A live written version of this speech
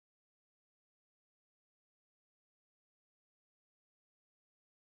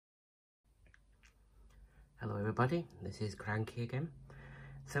Hello everybody, this is Cranky again.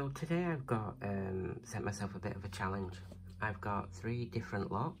 So today I've got set myself a bit of a challenge. I've got 3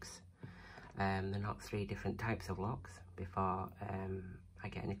 different locks. They're not 3 different types of locks before I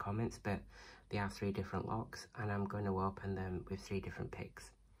get any comments, but they are 3 different locks and I'm going to open them with 3 different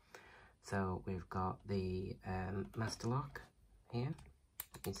picks. So we've got the master lock here,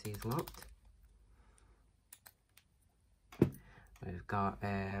 you can see it's locked. We've got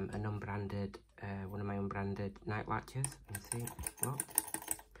an unbranded, one of my unbranded night latches, you can see it's locked.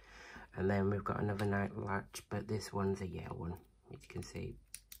 And then we've got another night latch, but this one's a Yale one, which you can see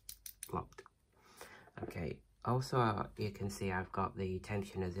locked. Okay, also you can see I've got the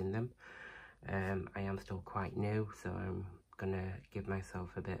tensioners in them. I am still quite new, so I'm gonna give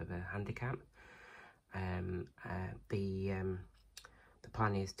myself a bit of a handicap. The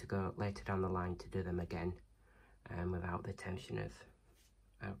plan is to go later down the line to do them again without the tensioners.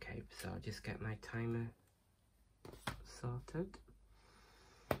 Okay, so I'll just get my timer sorted.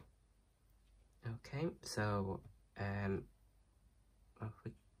 Okay, so off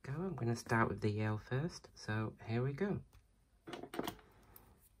we go. I'm going to start with the Yale first, so here we go.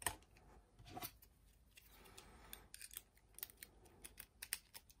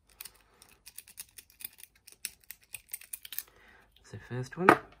 That's the first one.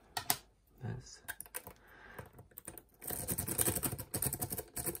 That's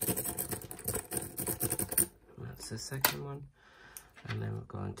the second one, and then we'll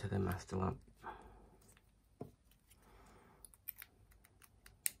go on to the master lock.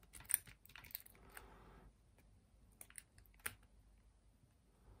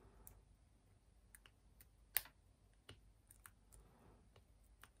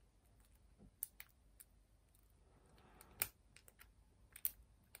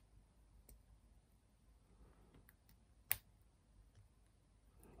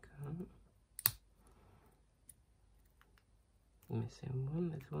 Missing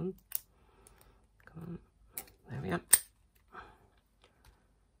one, this one. Come on. There we are.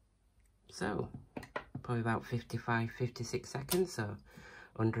 So, probably about 55-56 seconds, so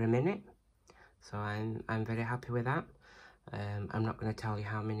under a minute. So I'm very happy with that. I'm not going to tell you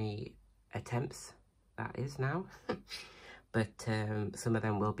how many attempts that is now, but some of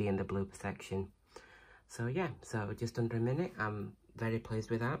them will be in the blooper section. So yeah, so just under a minute. I'm very pleased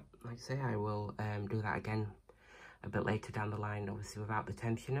with that. Like I say, I will do that again a bit later down the line, obviously without the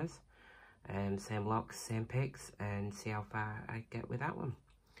tensioners. Same locks, same picks, and see how far I get with that one.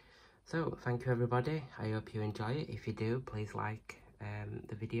 So thank you everybody, I hope you enjoy it. If you do, please like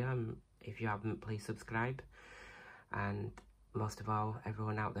the video, and if you haven't, please subscribe. And most of all,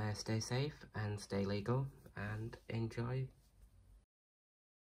 everyone out there, stay safe and stay legal and enjoy